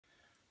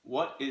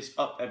What is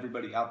up,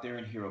 everybody out there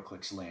in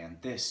HeroClix land?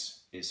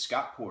 This is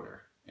Scott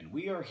Porter, and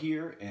we are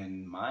here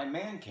in my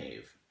man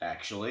cave,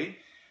 actually,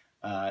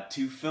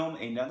 to film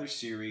another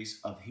series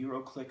of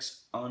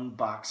HeroClix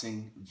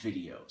unboxing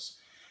videos.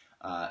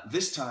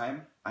 This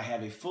time, I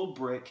have a full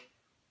brick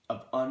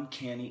of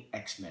Uncanny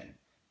X-Men,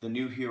 the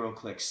new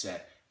HeroClix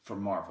set for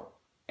Marvel.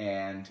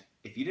 And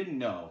if you didn't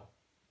know,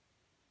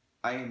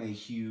 I am a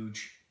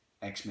huge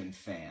X-Men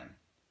fan.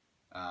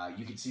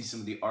 You can see some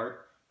of the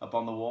art up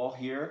on the wall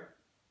here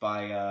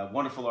by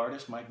wonderful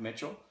artist Mike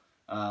Mitchell.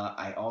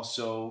 I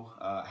also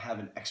have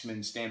an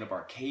X-Men stand-up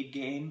arcade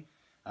game.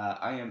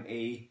 I am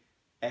a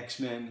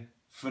X-Men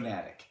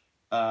fanatic.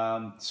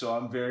 So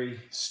I'm very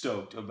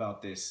stoked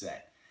about this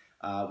set.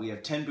 We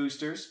have 10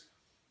 boosters.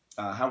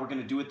 How we're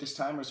going to do it this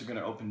time is we're going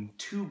to open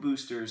 2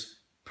 boosters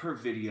per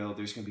video.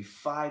 There's going to be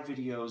 5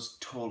 videos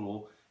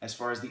total as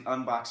far as the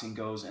unboxing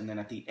goes, and then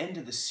at the end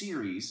of the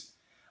series,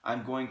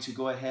 I'm going to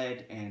go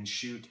ahead and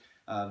shoot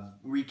a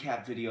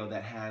recap video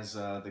that has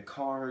the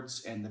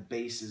cards and the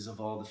bases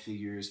of all the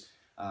figures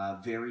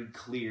very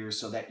clear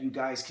so that you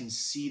guys can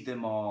see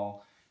them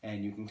all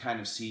and you can kind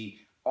of see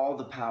all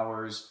the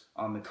powers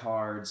on the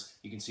cards.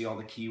 You can see all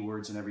the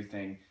keywords and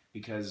everything,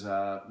 because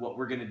what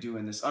we're going to do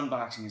in this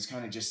unboxing is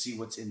kind of just see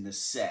what's in the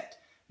set,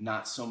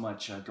 not so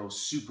much go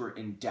super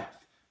in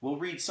depth. We'll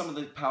read some of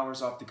the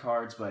powers off the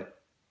cards, but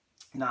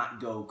not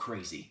go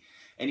crazy.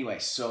 Anyway,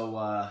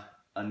 so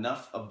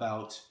enough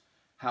about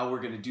how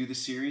we're going to do the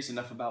series,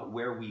 enough about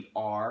where we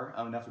are,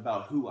 enough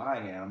about who I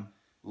am.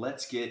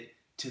 Let's get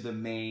to the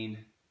main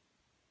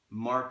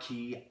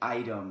marquee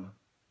item,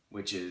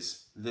 which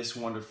is this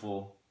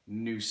wonderful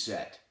new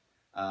set.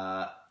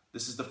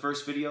 This is the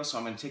first video, so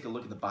I'm going to take a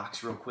look at the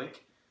box real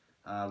quick.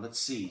 Let's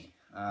see.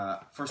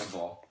 First of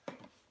all,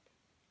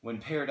 when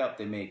paired up,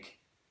 they make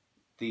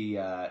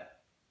the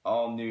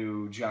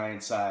all-new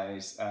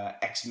giant-size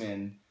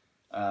X-Men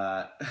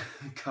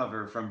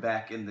cover from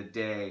back in the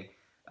day,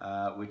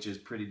 which is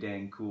pretty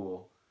dang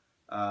cool.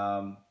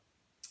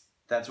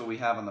 That's what we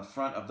have on the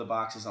front of the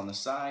boxes. On the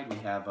side, we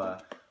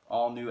have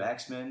all-new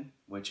X-Men,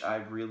 which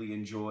I've really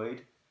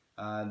enjoyed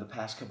in the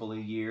past couple of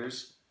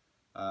years.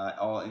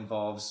 All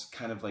involves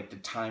kind of like the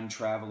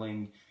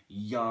time-traveling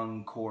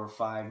young Core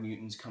 5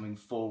 mutants coming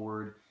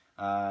forward.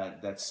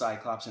 That's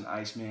Cyclops and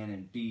Iceman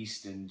and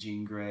Beast and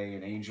Jean Grey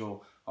and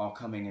Angel all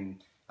coming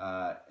and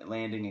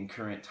landing in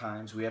current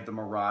times. We have the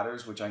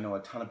Marauders, which I know a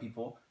ton of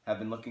people have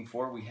been looking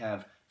for. We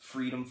have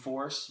Freedom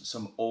Force,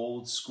 some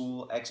old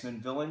school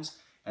X-Men villains.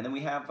 And then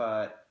we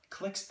have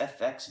Clix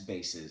FX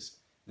bases,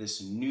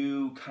 this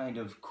new kind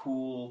of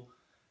cool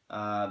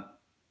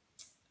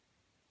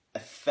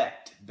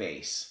effect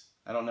base.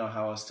 I don't know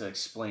how else to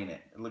explain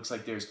it. It looks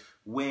like there's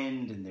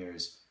wind and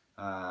there's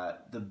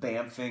the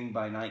Bamfing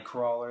by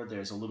Nightcrawler.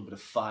 There's a little bit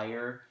of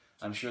fire.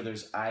 I'm sure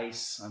there's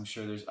ice. I'm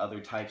sure there's other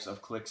types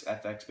of Clix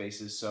FX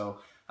bases. So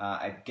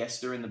I guess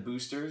they're in the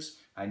boosters.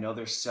 I know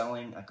they're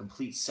selling a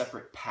complete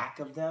separate pack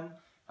of them.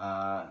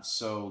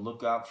 So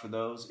look out for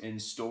those in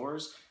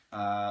stores.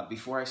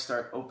 Before I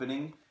start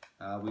opening,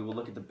 we will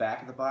look at the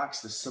back of the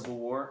box, the Civil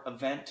War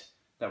event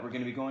that we're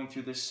going to be going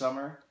through this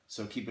summer.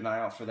 So keep an eye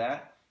out for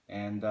that.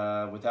 And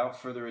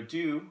without further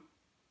ado,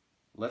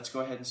 let's go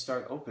ahead and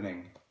start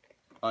opening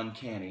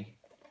Uncanny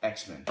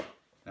X-Men.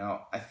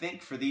 Now, I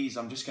think for these,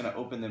 I'm just going to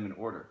open them in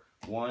order.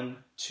 1,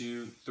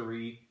 2,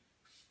 3,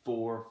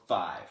 4,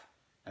 5.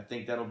 I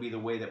think that'll be the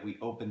way that we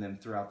open them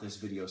throughout this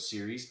video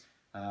series.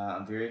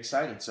 I'm very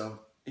excited. So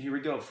here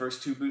we go.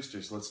 First 2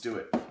 boosters. Let's do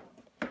it.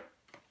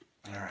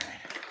 All right.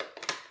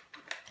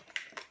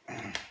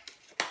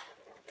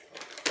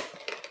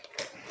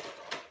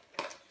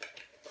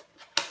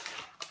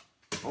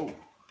 Oh,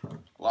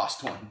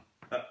 lost one.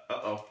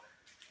 Uh-oh.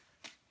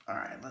 All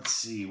right, let's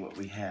see what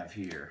we have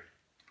here.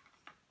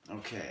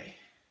 Okay.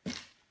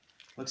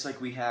 Looks like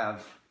we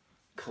have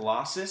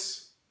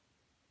Colossus.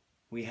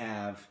 We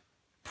have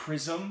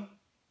Prism.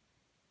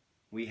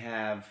 We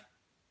have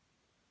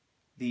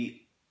the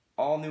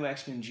all-new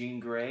X-Men Jean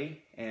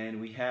Grey.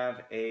 And we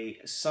have a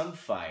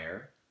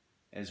Sunfire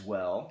as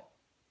well.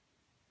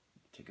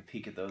 Take a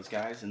peek at those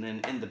guys. And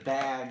then in the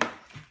bag,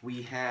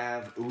 we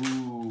have...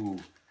 Ooh...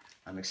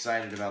 I'm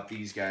excited about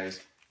these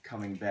guys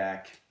coming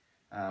back.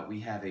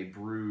 We have a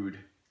Brood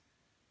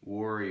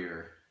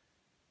Warrior.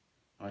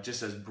 Oh, it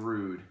just says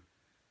Brood.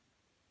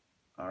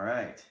 All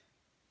right.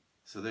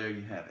 So there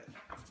you have it.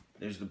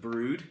 There's the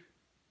Brood.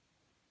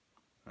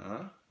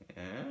 Huh?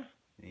 Yeah?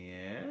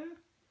 Yeah?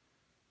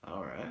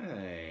 All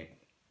right.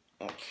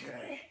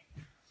 Okay.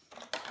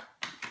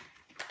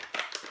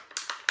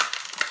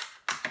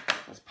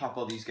 Let's pop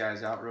all these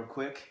guys out real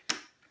quick.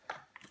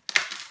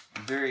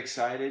 I'm very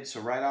excited. So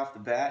right off the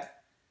bat,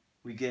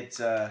 we get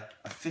a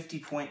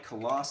 50-point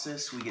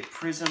Colossus. We get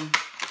Prism,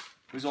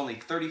 who's only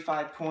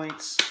 35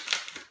 points.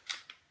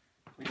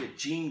 We get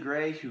Jean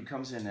Grey, who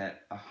comes in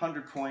at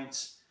 100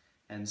 points,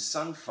 and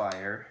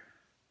Sunfire,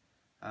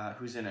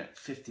 who's in at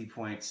 50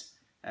 points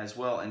as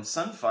well. And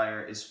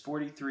Sunfire is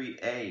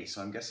 43A,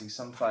 so I'm guessing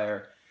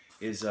Sunfire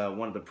is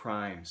one of the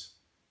primes.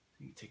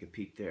 You can take a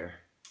peek there.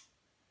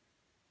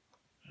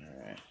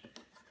 All right.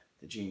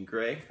 the Jean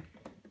Grey.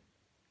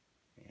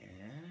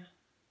 Yeah,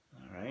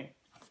 all right.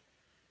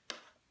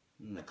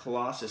 And the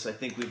Colossus, I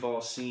think we've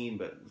all seen,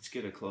 but let's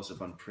get a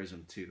close-up on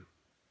Prism too.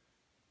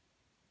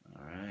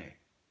 All right.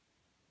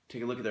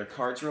 Take a look at their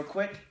cards real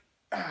quick.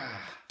 Let's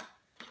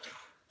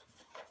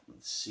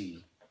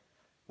see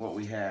what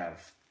we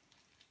have.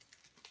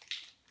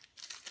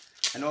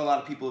 I know a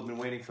lot of people have been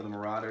waiting for the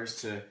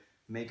Marauders to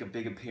make a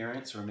big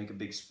appearance or make a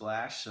big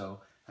splash, so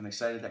I'm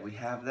excited that we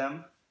have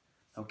them.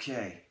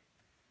 Okay,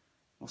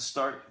 we'll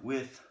start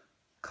with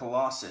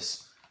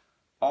Colossus.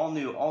 All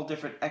new, all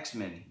different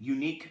X-Men,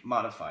 unique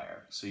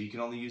modifier. So you can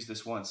only use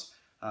this once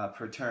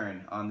per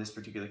turn on this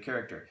particular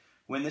character.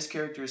 When this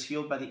character is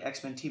healed by the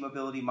X-Men team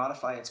ability,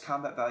 modify its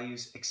combat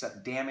values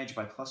except damage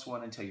by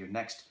 +1 until your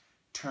next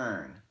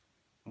turn.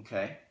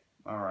 Okay,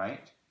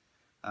 alright.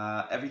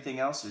 Everything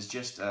else is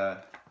just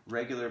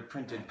regular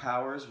printed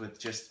powers with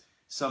just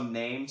some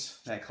names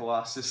that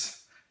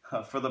Colossus.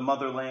 For the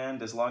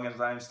motherland, as long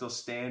as I'm still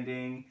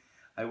standing,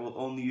 I will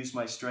only use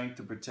my strength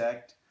to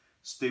protect.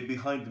 Stay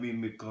behind me,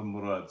 mes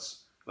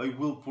comrades. I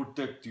will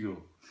protect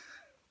you.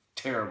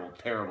 Terrible,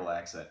 terrible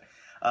accent.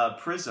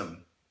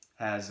 Prism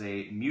has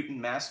a mutant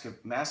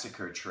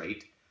massacre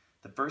trait.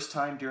 The first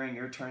time during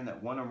your turn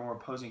that one or more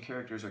opposing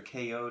characters are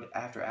KO'd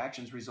after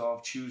actions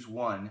resolve, choose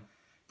one.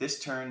 This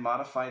turn,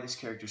 modify this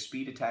character's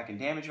speed, attack, and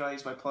damage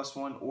values by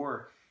 +1,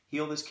 or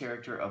heal this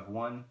character of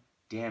 1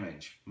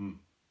 damage.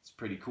 It's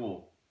pretty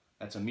cool.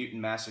 That's a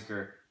mutant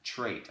massacre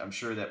trait. I'm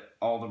sure that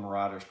all the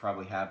Marauders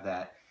probably have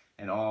that,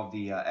 and all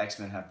the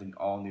X-Men have the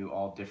all-new,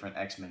 all-different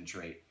X-Men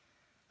trait.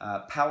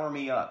 Power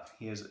Me Up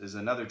is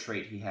another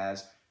trait he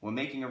has. When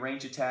making a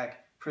ranged attack,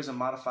 Prism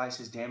modifies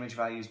his damage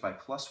values by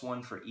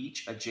 +1 for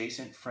each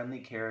adjacent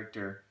friendly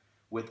character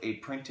with a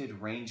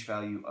printed range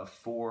value of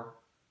 4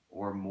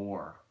 or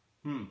more.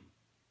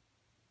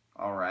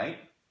 Alright.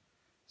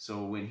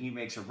 So when he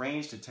makes a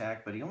ranged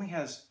attack, but he only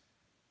has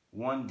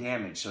 1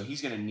 damage, so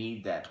he's going to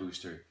need that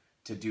booster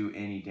to do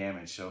any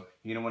damage. So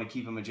you're going to want to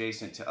keep him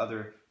adjacent to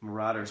other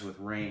Marauders with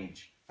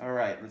range.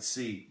 Alright, let's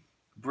see.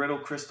 Brittle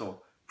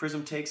Crystal.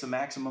 Prism takes a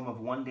maximum of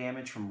 1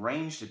 damage from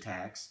ranged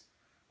attacks.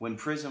 When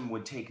Prism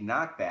would take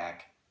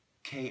knockback,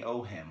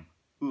 KO him.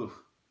 Ugh,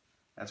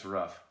 that's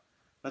rough.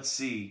 Let's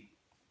see.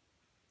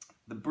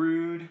 The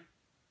Brood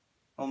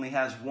only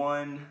has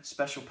 1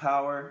 special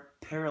power,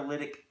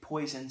 Paralytic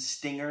Poison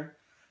Stinger.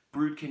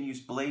 Brood can use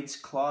blades,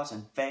 claws,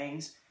 and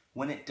fangs.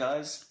 When it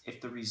does,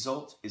 if the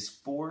result is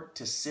 4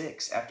 to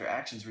 6 after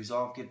actions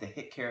resolve, give the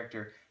hit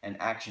character an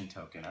action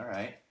token.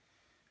 Alright.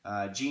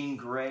 Jean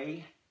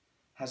Grey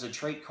has a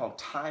trait called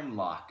Time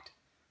Locked.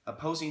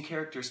 Opposing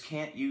characters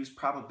can't use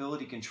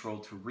probability control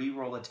to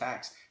reroll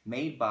attacks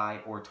made by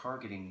or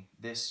targeting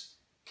this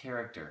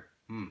character.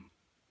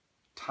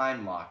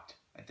 Time Locked.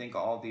 I think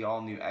all the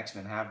all-new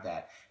X-Men have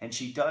that. And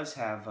she does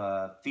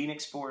have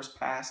Phoenix Force,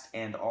 Past,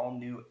 and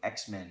all-new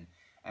X-Men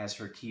as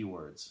her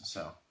keywords.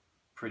 So,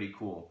 pretty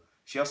cool.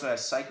 She also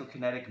has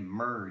Psychokinetic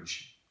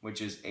Merge,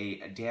 which is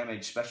a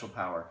damage special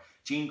power.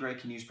 Jean Grey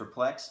can use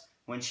Perplex.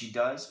 When she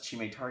does, she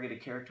may target a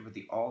character with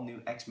the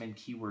all-new X-Men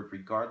keyword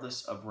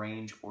regardless of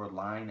range or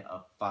line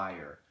of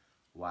fire.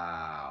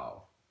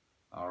 Wow.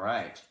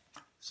 Alright.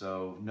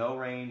 So, no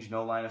range,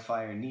 no line of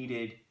fire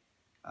needed.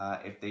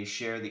 If they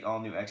share the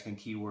all-new X-Men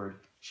keyword,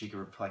 she can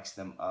perplex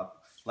them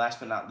up. Last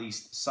but not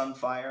least,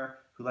 Sunfire,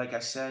 who, like I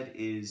said,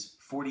 is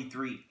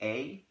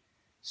 43A.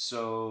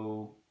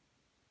 So,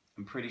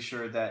 I'm pretty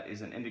sure that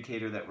is an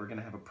indicator that we're going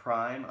to have a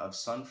prime of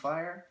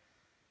Sunfire.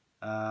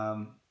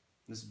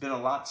 There's been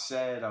a lot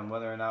said on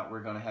whether or not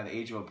we're going to have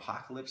Age of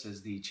Apocalypse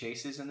as the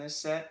chases in this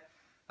set.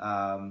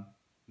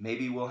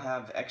 Maybe we'll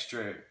have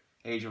extra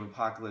Age of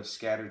Apocalypse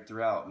scattered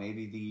throughout.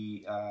 Maybe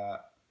the,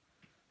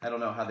 I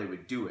don't know how they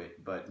would do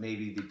it, but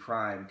maybe the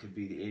prime could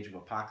be the Age of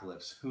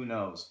Apocalypse. Who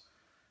knows?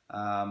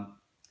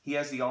 He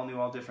has the all-new,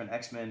 all-different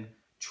X-Men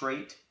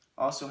trait.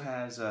 Also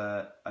has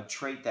a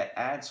trait that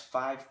adds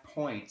 5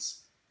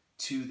 points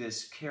to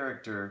this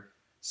character.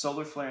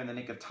 Solar Flare in the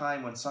nick of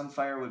time. When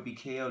Sunfire would be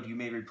KO'd, you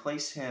may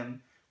replace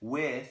him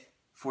with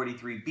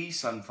 43B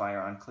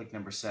Sunfire on click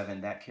number 7.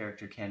 That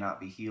character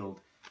cannot be healed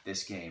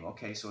this game.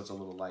 Okay, so it's a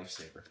little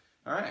lifesaver.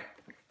 Alright,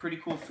 pretty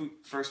cool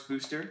first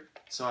booster.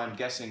 So I'm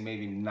guessing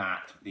maybe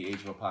not the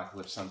Age of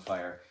Apocalypse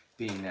Sunfire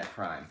being that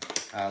prime.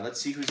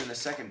 Let's see who's in the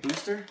second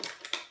booster.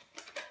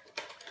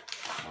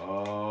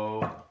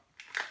 Oh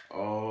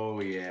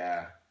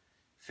yeah.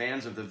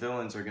 Fans of the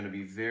villains are going to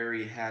be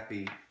very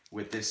happy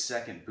with this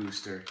second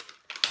booster.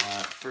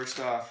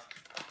 First off,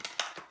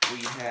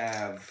 we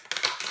have,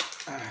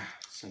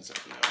 since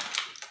I know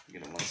you're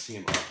going to want to see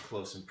him up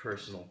close and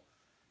personal,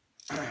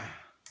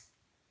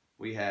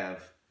 we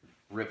have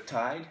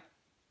Riptide,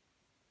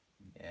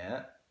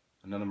 yeah,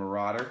 another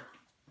Marauder.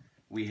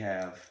 We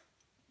have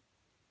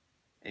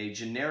a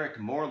generic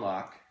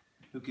Morlock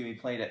who can be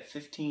played at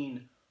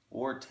 15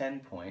 or 10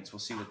 points. We'll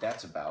see what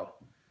that's about.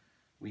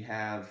 We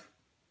have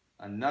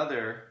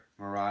another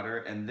Marauder,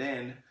 and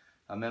then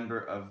a member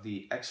of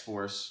the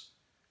X-Force,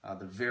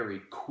 the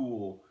very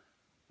cool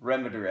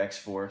Remender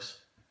X-Force,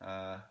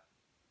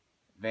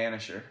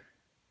 Vanisher.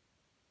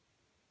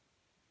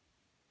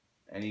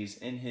 and he's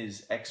in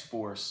his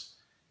X-Force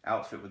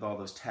outfit with all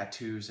those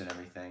tattoos and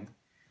everything.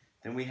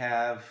 Then we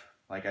have,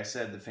 like I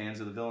said, the fans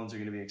of the villains are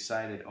going to be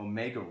excited.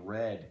 Omega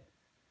Red,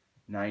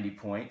 90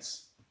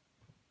 points.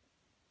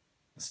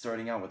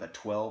 Starting out with a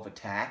 12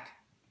 attack.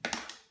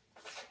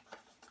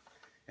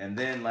 And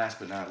then, last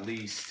but not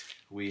least,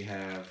 we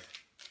have...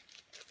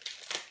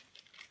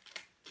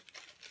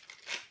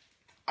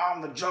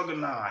 I'm the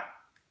Juggernaut!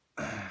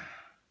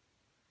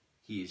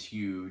 He is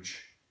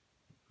huge.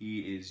 He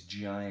is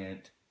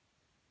giant.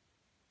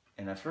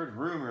 And I've heard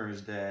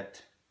rumors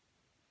that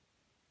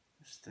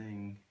this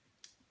thing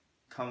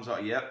comes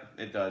off. Yep,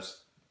 it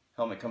does.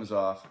 Helmet comes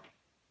off.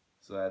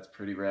 So that's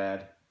pretty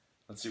rad.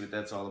 Let's see what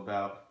that's all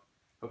about.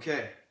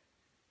 Okay,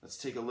 let's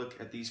take a look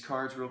at these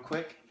cards real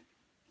quick.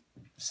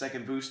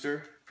 Second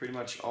booster, pretty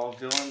much all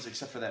villains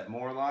except for that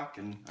Morlock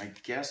and I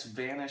guess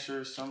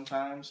Vanisher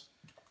sometimes.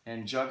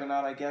 And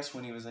Juggernaut, I guess,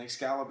 when he was an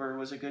Excalibur,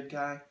 was a good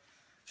guy.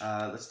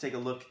 Let's take a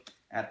look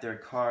at their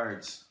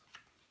cards.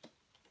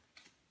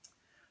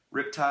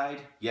 Riptide,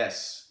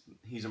 yes,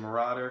 he's a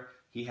Marauder.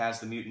 He has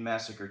the Mutant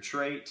Massacre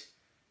trait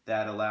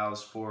that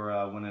allows for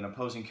when an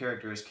opposing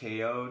character is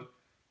KO'd,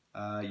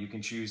 you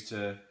can choose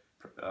to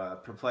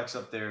perplex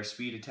up their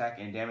speed, attack,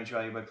 and damage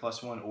value by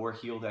 +1 or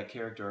heal that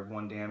character of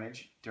 1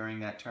 damage during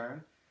that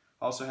turn.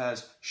 Also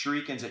has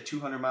Shurikens at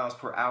 200 miles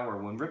per hour.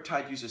 When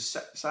Riptide uses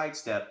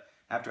Sidestep,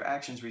 after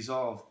actions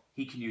resolve,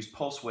 he can use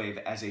Pulse Wave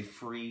as a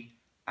free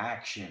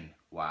action.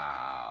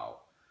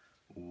 Wow.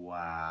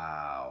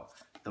 Wow.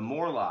 The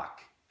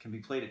Morlock can be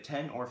played at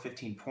 10 or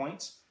 15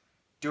 points.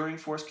 During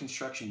Force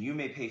Construction, you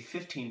may pay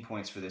 15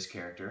 points for this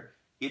character.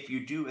 If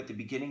you do, at the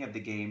beginning of the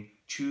game,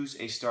 choose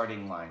a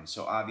starting line.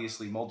 So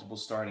obviously multiple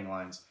starting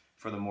lines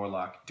for the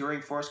Morlock.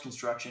 During Force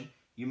Construction,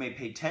 you may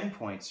pay 10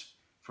 points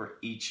for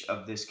each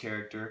of this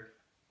character,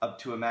 up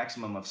to a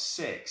maximum of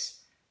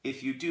 6.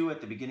 If you do,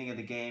 at the beginning of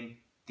the game,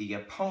 the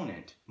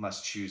opponent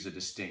must choose a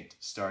distinct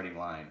starting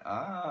line.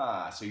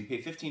 So you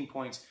pay 15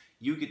 points,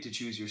 you get to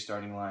choose your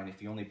starting line.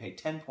 If you only pay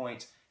 10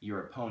 points,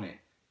 your opponent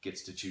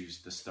gets to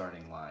choose the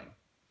starting line.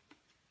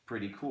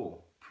 Pretty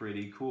cool.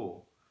 Pretty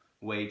cool.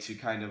 Way to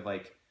kind of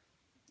like,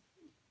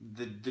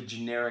 the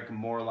generic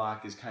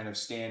Morlock is kind of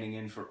standing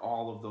in for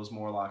all of those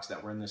Morlocks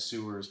that were in the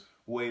sewers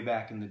way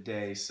back in the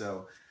day.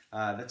 So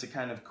that's a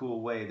kind of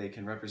cool way they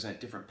can represent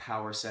different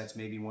power sets.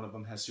 Maybe one of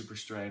them has super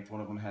strength,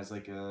 one of them has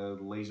like a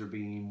laser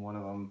beam, one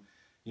of them,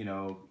 you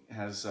know,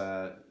 has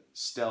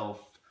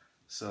stealth.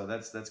 So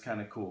that's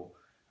kind of cool.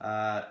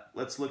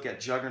 Let's look at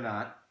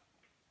Juggernaut.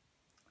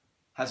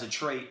 Has a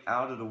trait,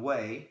 Out of the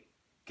Way.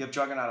 Give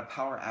Juggernaut a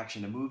power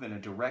action to move in a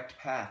direct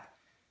path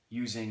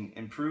using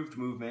improved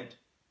movement,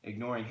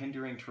 ignoring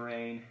hindering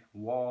terrain,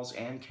 walls,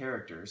 and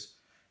characters.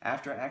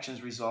 After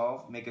actions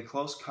resolve, make a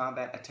close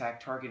combat attack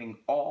targeting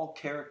all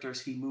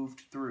characters he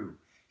moved through.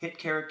 Hit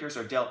characters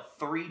are dealt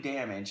 3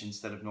 damage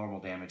instead of normal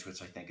damage,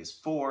 which I think is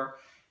 4,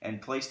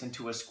 and placed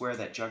into a square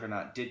that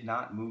Juggernaut did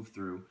not move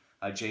through,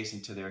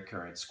 adjacent to their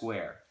current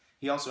square.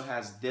 He also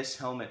has This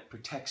Helmet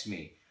Protects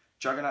Me.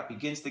 Juggernaut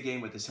begins the game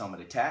with this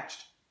helmet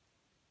attached.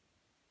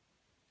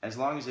 As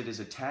long as it is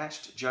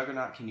attached,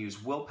 Juggernaut can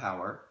use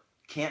Willpower,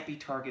 can't be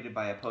targeted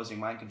by opposing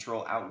Mind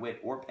Control, Outwit,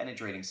 or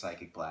Penetrating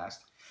Psychic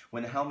Blast.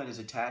 When the helmet is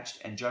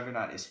attached and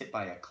Juggernaut is hit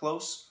by a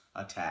close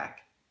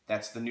attack,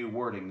 that's the new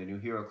wording, the new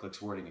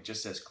HeroClix wording, it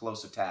just says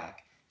close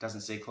attack. It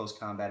doesn't say close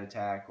combat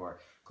attack or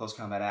close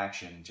combat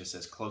action, it just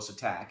says close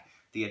attack.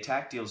 The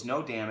attack deals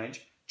no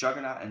damage.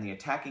 Juggernaut and the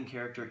attacking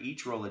character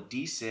each roll a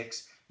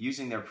d6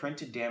 using their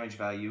printed damage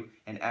value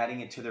and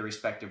adding it to their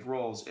respective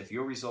rolls. If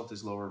your result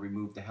is lower,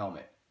 remove the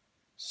helmet.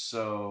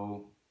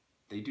 So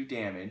they do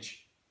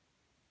damage.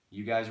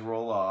 You guys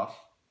roll off.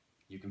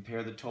 You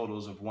compare the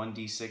totals of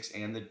 1d6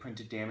 and the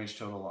printed damage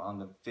total on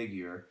the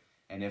figure.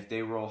 And if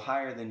they roll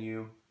higher than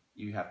you,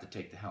 you have to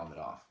take the helmet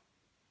off.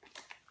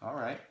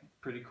 Alright,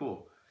 pretty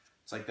cool.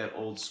 It's like that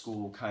old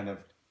school kind of,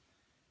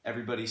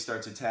 everybody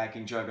starts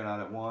attacking Juggernaut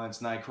at once.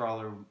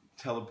 Nightcrawler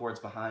teleports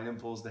behind him,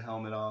 pulls the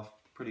helmet off.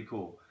 Pretty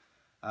cool.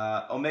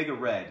 Omega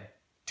Red,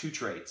 2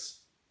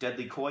 traits.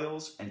 Deadly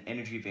Coils and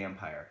Energy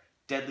Vampire.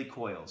 Deadly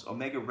Coils.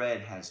 Omega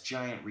Red has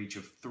giant reach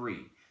of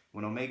 3.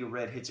 When Omega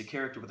Red hits a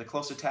character with a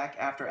close attack,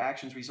 after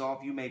actions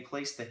resolve, you may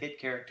place the hit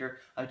character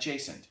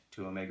adjacent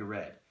to Omega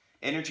Red.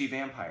 Energy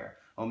Vampire.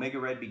 Omega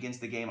Red begins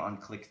the game on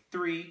click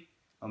 3.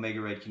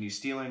 Omega Red can use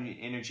Steal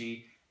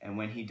Energy, and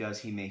when he does,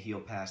 he may heal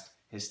past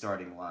his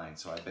starting line.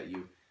 So I bet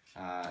you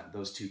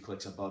those 2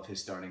 clicks above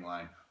his starting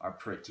line are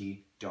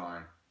pretty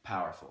darn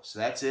powerful. So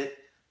that's it.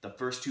 The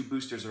first 2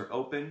 boosters are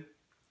open.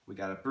 We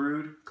got a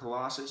Brood,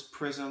 Colossus,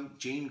 Prism,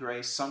 Jean Grey,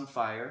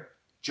 Sunfire,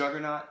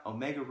 Juggernaut,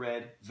 Omega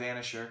Red,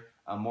 Vanisher,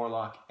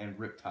 Morlock, and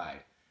Riptide.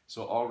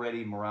 So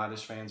already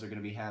Marauders fans are going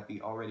to be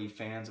happy. Already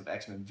fans of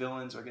X-Men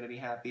villains are going to be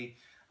happy.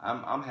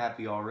 I'm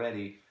happy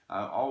already.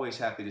 I'm always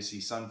happy to see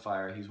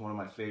Sunfire. He's one of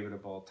my favorite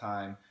of all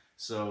time.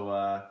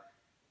 So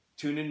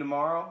tune in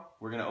tomorrow.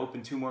 We're going to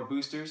open 2 more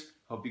boosters.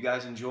 Hope you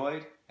guys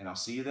enjoyed, and I'll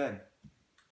see you then.